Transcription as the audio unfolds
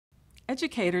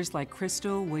Educators like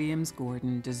Crystal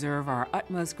Williams-Gordon deserve our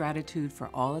utmost gratitude for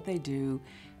all that they do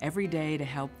every day to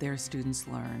help their students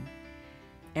learn.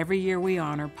 Every year we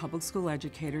honor public school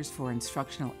educators for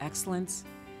instructional excellence,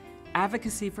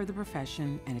 advocacy for the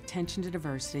profession, and attention to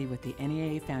diversity with the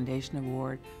NEA Foundation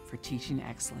Award for Teaching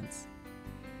Excellence.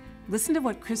 Listen to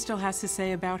what Crystal has to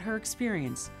say about her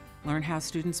experience, learn how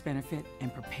students benefit,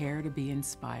 and prepare to be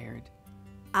inspired.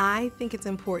 I think it's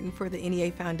important for the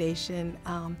NEA Foundation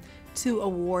to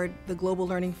award the Global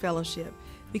Learning Fellowship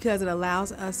because it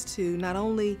allows us to not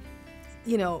only,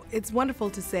 it's wonderful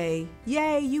to say,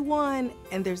 yay, you won,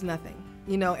 and there's nothing,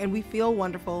 and we feel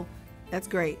wonderful, that's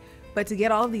great. But to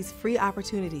get all of these free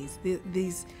opportunities,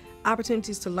 these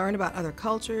opportunities to learn about other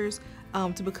cultures,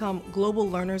 to become global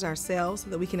learners ourselves so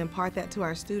that we can impart that to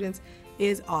our students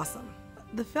is awesome.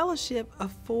 The fellowship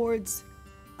affords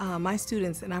my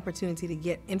students an opportunity to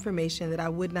get information that I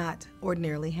would not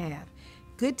ordinarily have.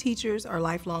 Good teachers are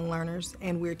lifelong learners,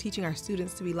 and we're teaching our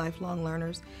students to be lifelong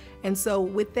learners. And so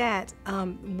with that,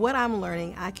 what I'm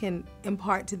learning, I can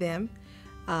impart to them.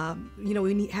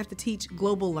 We have to teach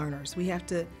global learners. We have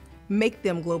to make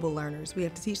them global learners. We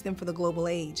have to teach them for the global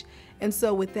age. And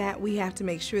so with that, we have to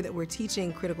make sure that we're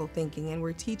teaching critical thinking, and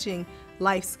we're teaching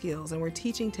life skills, and we're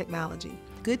teaching technology.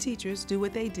 Good teachers do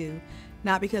what they do,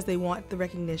 not because they want the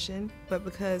recognition, but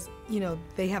because,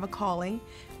 they have a calling.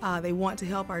 They want to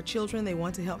help our children. They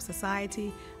want to help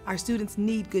society. Our students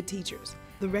need good teachers.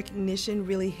 The recognition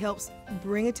really helps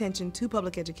bring attention to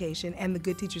public education and the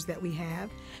good teachers that we have.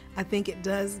 I think it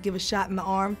does give a shot in the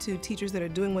arm to teachers that are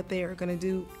doing what they are going to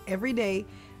do every day.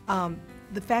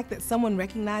 The fact that someone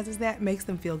recognizes that makes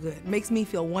them feel good, makes me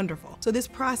feel wonderful. So this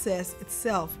process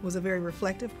itself was a very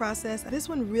reflective process. This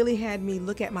one really had me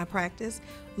look at my practice,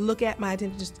 look at my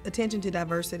attention to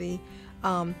diversity,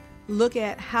 look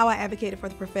at how I advocated for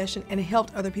the profession and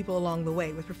helped other people along the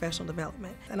way with professional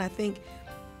development. And I think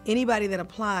anybody that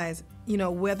applies,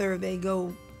 whether they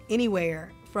go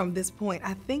anywhere from this point,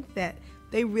 I think that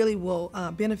they really will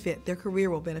benefit, their career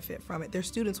will benefit from it, their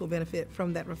students will benefit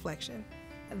from that reflection.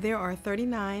 There are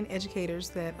 39 educators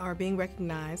that are being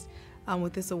recognized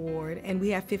with this award, and we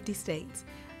have 50 states.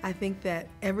 I think that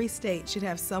every state should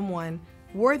have someone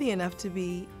worthy enough to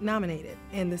be nominated,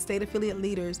 and the state affiliate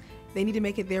leaders, they need to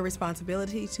make it their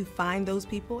responsibility to find those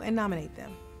people and nominate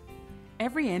them.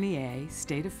 Every NEA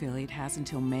state affiliate has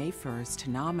until May 1st to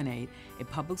nominate a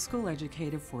public school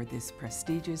educator for this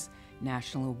prestigious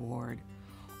national award.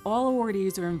 All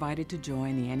awardees are invited to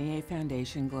join the NEA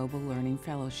Foundation Global Learning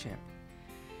Fellowship.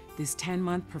 This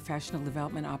 10-month professional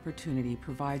development opportunity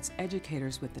provides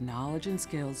educators with the knowledge and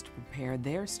skills to prepare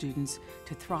their students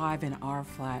to thrive in our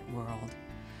flat world.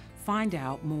 Find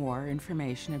out more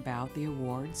information about the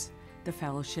awards, the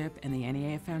fellowship, and the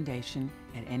NEA Foundation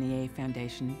at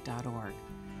neafoundation.org.